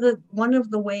 But one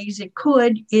of the ways it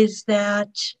could is that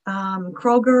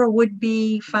Kroger would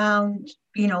be found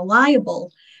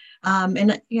liable,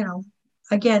 and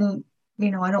again,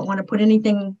 I don't want to put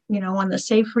anything on the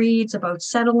safe reads about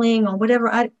settling or whatever,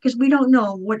 because we don't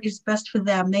know what is best for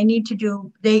them.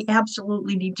 They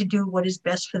absolutely need to do what is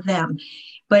best for them.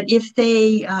 But if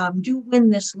they do win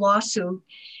this lawsuit,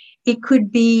 it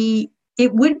would be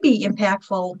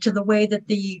impactful to the way that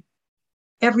the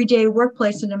everyday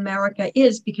workplace in America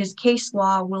is, because case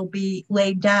law will be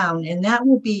laid down, and that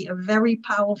will be a very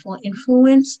powerful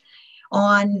influence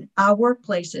on our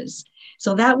workplaces.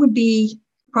 So that would be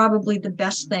probably the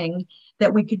best thing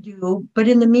that we could do. But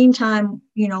in the meantime,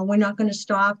 we're not going to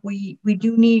stop. We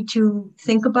do need to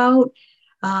think about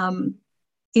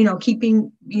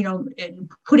keeping,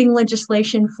 putting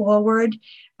legislation forward.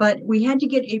 But we had to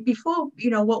get it before,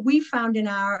 what we found in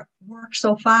our work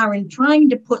so far in trying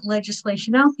to put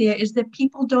legislation out there is that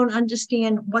people don't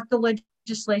understand what the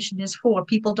legislation is for.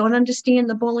 People don't understand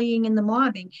the bullying and the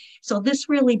mobbing. So this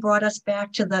really brought us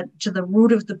back to the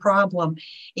root of the problem.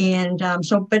 And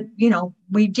but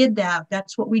we did that.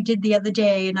 That's what we did the other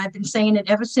day. And I've been saying it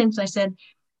ever since. I said,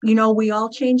 we all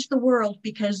changed the world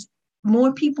because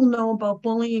more people know about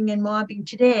bullying and mobbing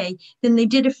today than they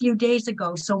did a few days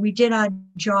ago. So we did our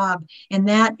job, and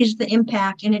that is the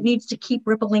impact, and it needs to keep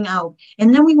rippling out.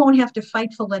 And then we won't have to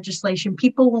fight for legislation.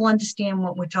 People will understand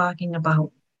what we're talking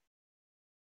about.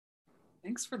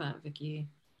 Thanks for that, Vicki.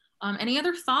 Any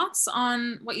other thoughts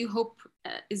on what you hope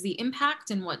is the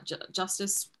impact and what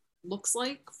justice looks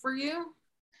like for you?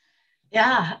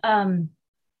 Yeah,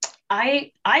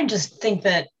 I just think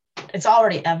that it's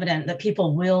already evident that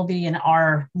people will be and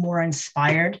are more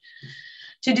inspired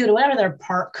to do whatever their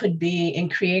part could be in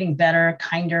creating better,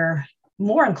 kinder,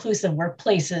 more inclusive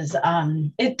workplaces.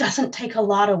 It doesn't take a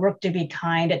lot of work to be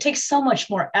kind. It takes so much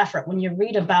more effort when you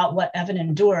read about what Evan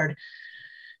endured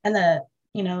and the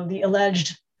the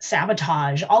alleged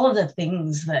sabotage, all of the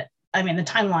things that, I mean, the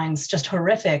timeline's just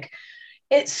horrific.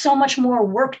 It's so much more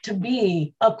work to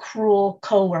be a cruel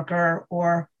coworker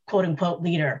or quote unquote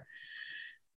leader.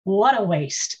 What a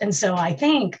waste. And so I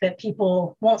think that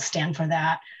people won't stand for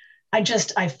that.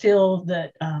 I feel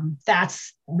that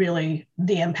that's really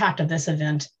the impact of this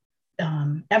event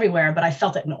everywhere, but I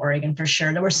felt it in Oregon for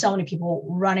sure. There were so many people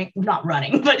not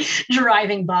running, but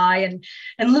driving by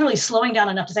and literally slowing down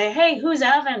enough to say, hey, who's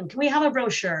Evan? Can we have a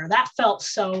brochure? That felt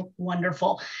so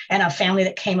wonderful. And a family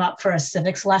that came up for a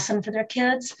civics lesson for their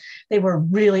kids, they were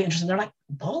really interested. They're like,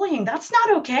 bullying, that's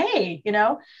not okay,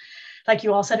 like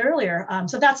you all said earlier.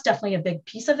 So that's definitely a big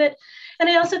piece of it. And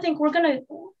I also think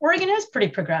Oregon is pretty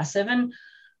progressive, and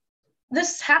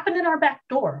this happened in our back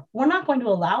door. We're not going to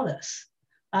allow this.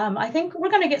 I think we're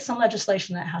going to get some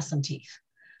legislation that has some teeth,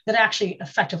 that actually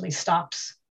effectively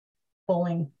stops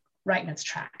bullying right in its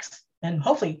tracks and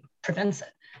hopefully prevents it.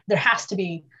 There has to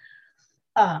be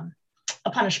a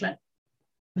punishment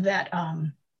that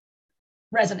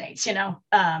resonates,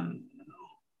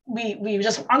 we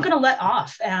just aren't going to let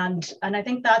off. And I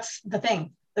think that's the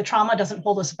thing. The trauma doesn't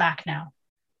hold us back now.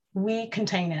 We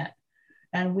contain it,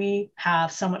 and we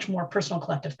have so much more personal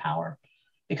collective power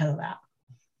because of that.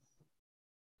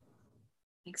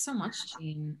 Thanks so much,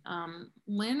 Jean.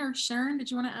 Lynn or Sharon,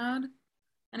 did you want to add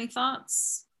any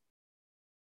thoughts?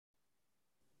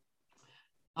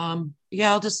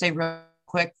 Yeah, I'll just say real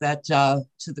quick that to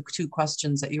the two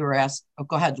questions that you were asked. Oh,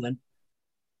 go ahead, Lynn.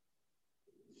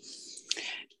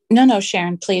 No,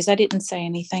 Sharon, please. I didn't say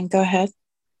anything. Go ahead.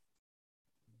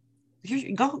 You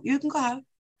can go ahead.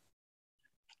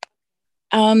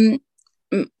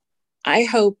 I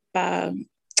hope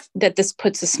that this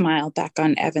puts a smile back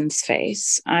on Evan's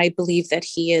face. I believe that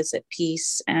he is at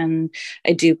peace, and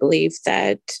I do believe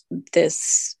that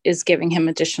this is giving him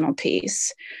additional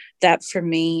peace. That for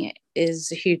me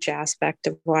is a huge aspect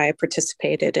of why I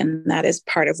participated, and that is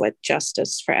part of what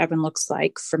justice for Evan looks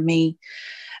like for me.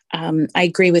 I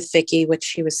agree with Vicki, what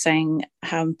she was saying,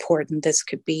 how important this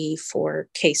could be for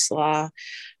case law.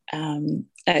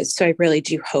 So I really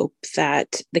do hope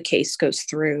that the case goes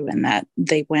through and that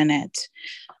they win it.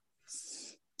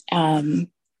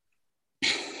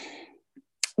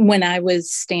 When I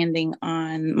was standing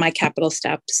on my Capitol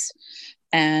steps,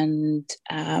 and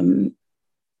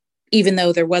even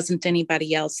though there wasn't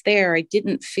anybody else there, I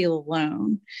didn't feel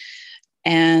alone.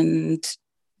 And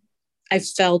I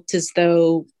felt as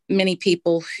though many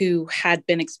people who had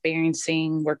been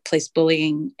experiencing workplace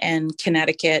bullying in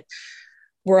Connecticut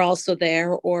were also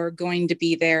there or going to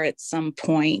be there at some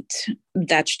point.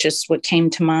 That's just what came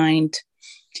to mind.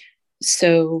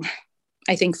 So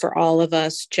I think for all of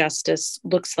us, justice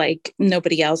looks like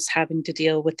nobody else having to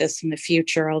deal with this in the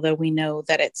future, although we know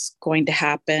that it's going to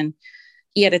happen.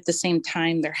 Yet at the same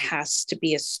time, there has to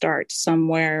be a start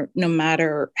somewhere, no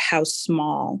matter how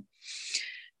small.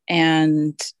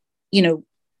 And,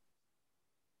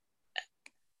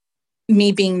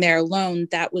 me being there alone,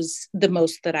 that was the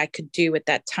most that I could do at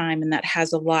that time. And that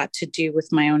has a lot to do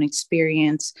with my own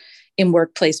experience in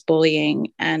workplace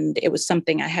bullying. And it was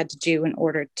something I had to do in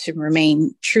order to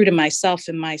remain true to myself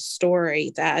and my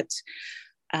story, that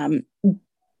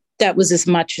was as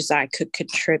much as I could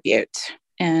contribute.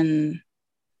 And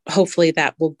hopefully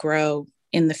that will grow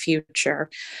in the future,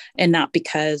 and not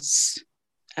because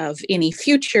of any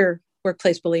future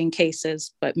workplace bullying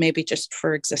cases, but maybe just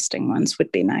for existing ones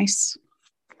would be nice.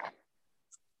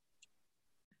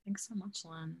 Thanks so much,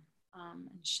 Lynn. And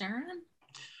Sharon?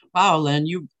 Wow, Lynn,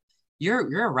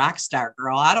 you're a rock star,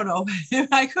 girl. I don't know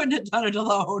if I couldn't have done it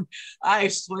alone. I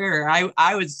swear,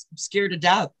 I was scared to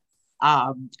death.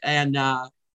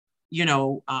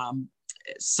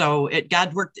 So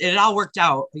it all worked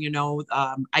out.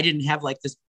 I didn't have like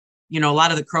this. A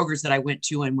lot of the Krogers that I went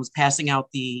to and was passing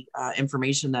out the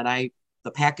information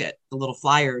the packet, the little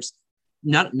flyers,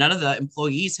 none of the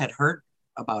employees had heard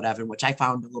about Evan, which I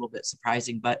found a little bit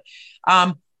surprising. But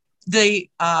the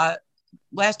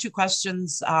last two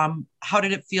questions, how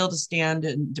did it feel to stand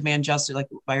and demand justice? Like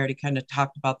I already kind of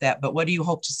talked about that, but what do you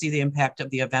hope to see the impact of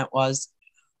the event was?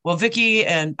 Well, Vicki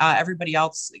and everybody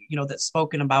else, that's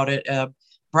spoken about it,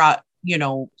 brought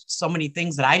so many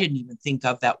things that I didn't even think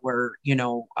of that were,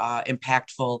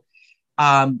 impactful.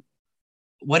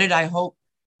 What did I hope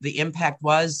the impact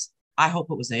was? I hope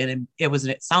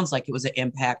it sounds like it was an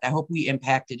impact. I hope we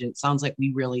impacted it. It sounds like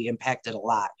we really impacted a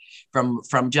lot from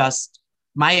just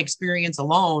my experience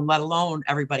alone, let alone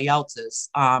everybody else's.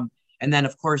 And then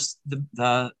of course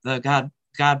the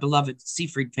God beloved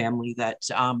Seyfried family that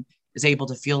is able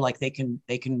to feel like they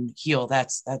can heal.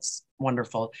 That's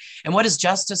wonderful. And what does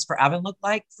justice for Evan look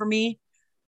like for me?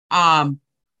 I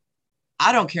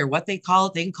don't care what they call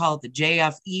it. They can call it the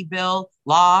JFE bill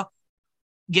law,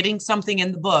 getting something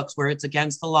in the books where it's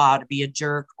against the law to be a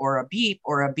jerk or a beep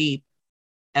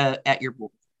at your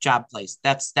job place.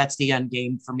 That's the end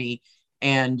game for me.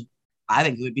 And I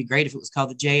think it would be great if it was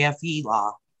called the JFE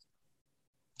law.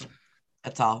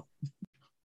 That's all.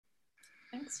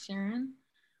 Thanks, Sharon.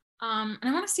 And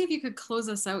I want to see if you could close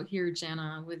us out here,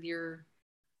 Jana, with your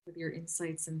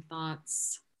insights and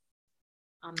thoughts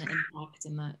on the impact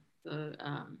and the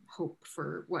hope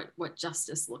for what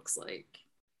justice looks like.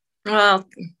 Well,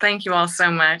 thank you all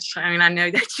so much. I mean, I know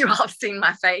that you all have seen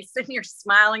my face and you're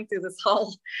smiling through this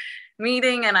whole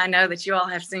meeting, and I know that you all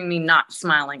have seen me not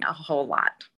smiling a whole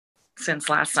lot since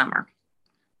last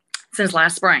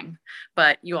spring,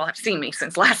 but you all have seen me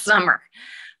since last summer.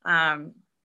 My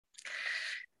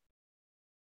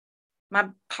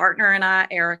partner and I,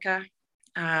 Erica,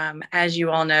 as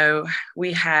you all know,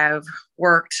 we have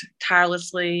worked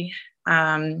tirelessly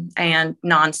and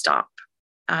nonstop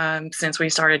since we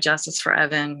started Justice for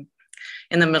Evan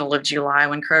in the middle of July,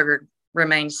 when Kroger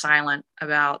remained silent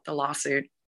about the lawsuit.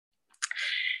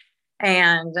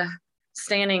 And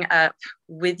standing up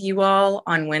with you all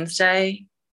on Wednesday,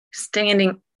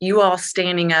 standing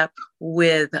up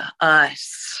with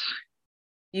us.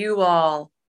 You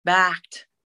all backed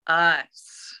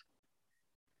us.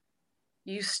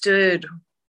 You stood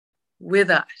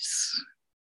with us.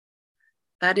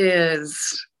 That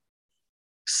is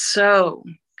so,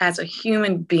 as a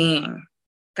human being,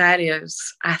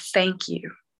 I thank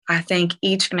you. I thank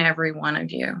each and every one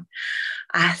of you.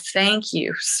 I thank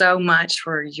you so much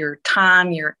for your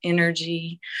time, your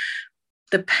energy,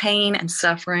 the pain and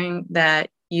suffering that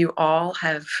you all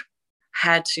have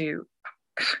had to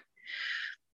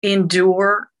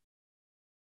endure.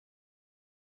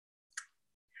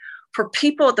 For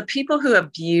the people who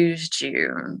abused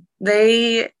you,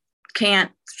 they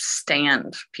can't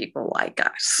stand people like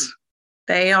us.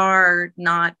 They are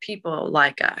not people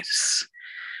like us.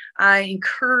 I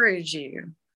encourage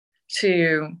you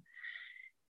to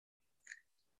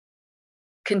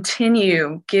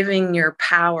continue giving your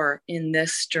power in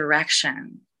this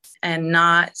direction and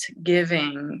not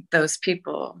giving those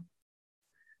people,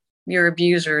 your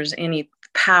abusers, any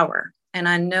power. And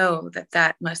I know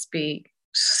that must be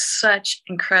such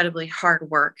incredibly hard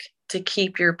work to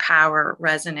keep your power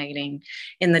resonating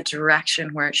in the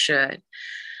direction where it should.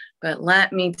 But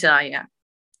let me tell you,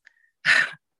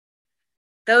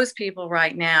 those people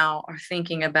right now are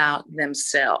thinking about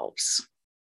themselves.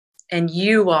 And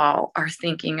you all are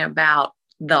thinking about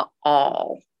the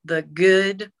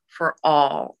good for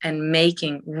all, and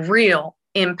making real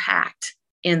impact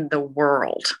in the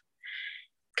world.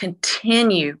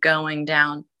 Continue going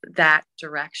down that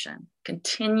direction.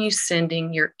 Continue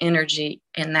sending your energy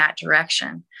in that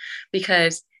direction.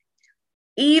 Because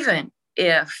even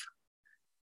if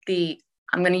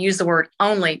I'm going to use the word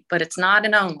only, but it's not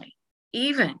an only,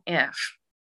 even if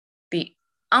the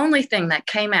only thing that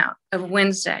came out of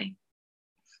Wednesday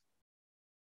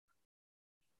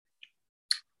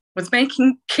was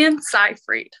making Ken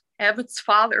Seyfried, Evan's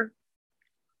father,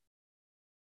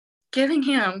 giving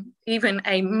him even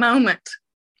a moment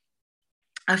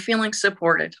of feeling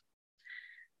supported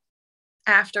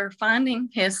after finding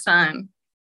his son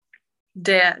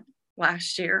dead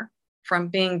last year from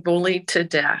being bullied to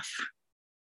death.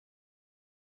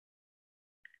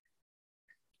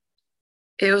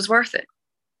 It was worth it.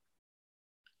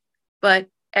 But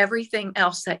everything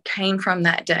else that came from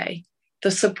that day,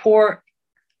 the support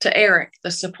to Eric,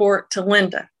 the support to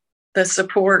Linda, the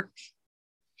support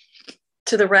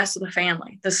to the rest of the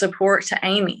family, the support to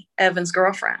Amy, Evan's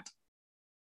girlfriend.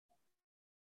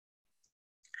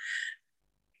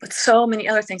 But so many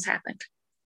other things happened.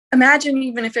 Imagine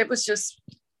even if it was just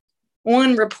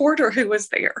one reporter who was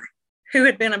there, who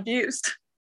had been abused,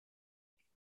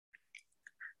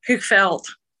 who felt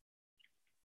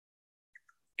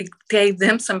it gave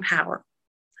them some power.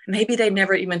 Maybe they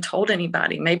never even told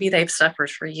anybody. Maybe they've suffered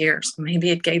for years.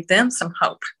 Maybe it gave them some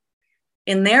hope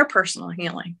in their personal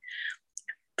healing.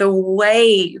 The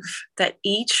wave that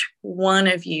each one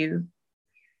of you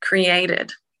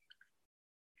created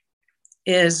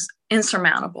is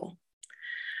insurmountable.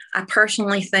 I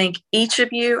personally thank each of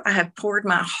you. I have poured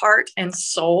my heart and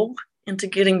soul into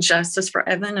getting justice for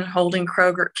Evan and holding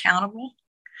Kroger accountable.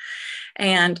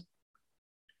 And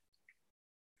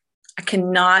I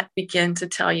cannot begin to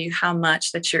tell you how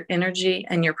much that your energy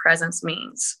and your presence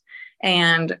means.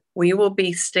 And we will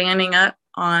be standing up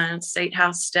on State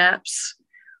House steps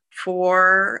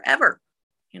forever.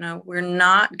 You know, we're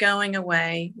not going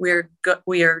away.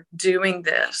 We are doing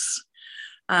this.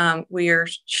 We are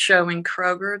showing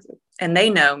Kroger and they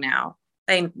know now.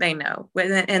 They know.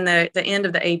 In the end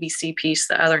of the ABC piece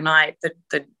the other night, the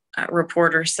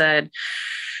reporter said,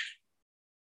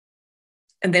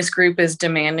 and this group is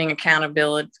demanding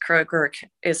accountability. Kroger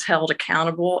is held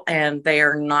accountable, and they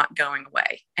are not going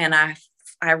away. And I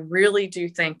really do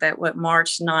think that what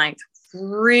March 9th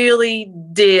really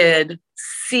did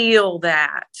seal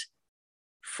that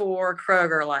for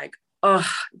Kroger, like,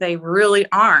 oh, they really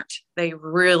aren't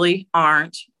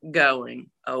going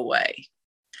away.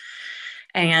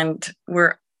 And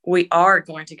we are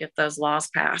going to get those laws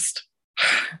passed,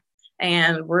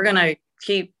 and we're going to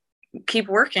keep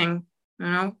working,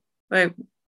 but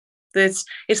it's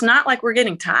not like we're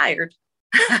getting tired.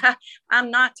 I'm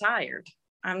not tired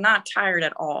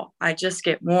at all. I just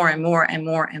get more and more and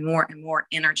more and more and more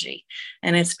energy.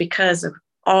 And it's because of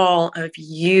all of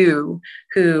you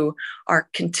who are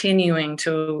continuing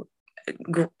to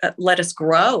let us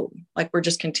grow. Like, we're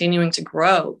just continuing to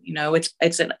grow.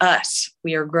 It's an us.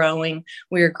 We are growing.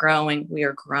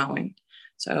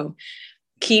 So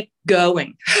keep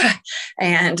going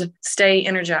and stay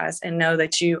energized, and know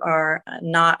that you are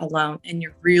not alone, and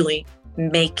you're really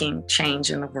making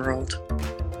change in the world.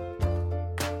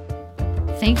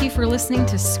 Thank you for listening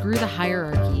to Screw the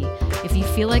Hierarchy. If you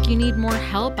feel like you need more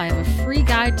help, I have a free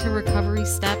guide to recovery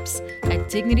steps at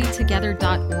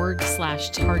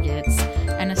dignitytogether.org/targets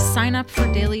and a sign up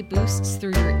for daily boosts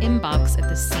through your inbox at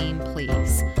the same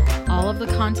place. All of the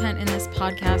content in this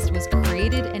podcast was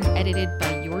created and edited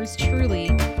by yours truly,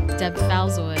 Deb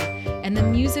Falzoy, and the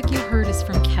music you heard is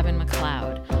from Kevin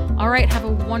MacLeod. All right, have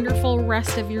a wonderful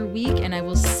rest of your week, and I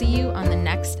will see you on the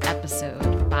next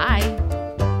episode. Bye.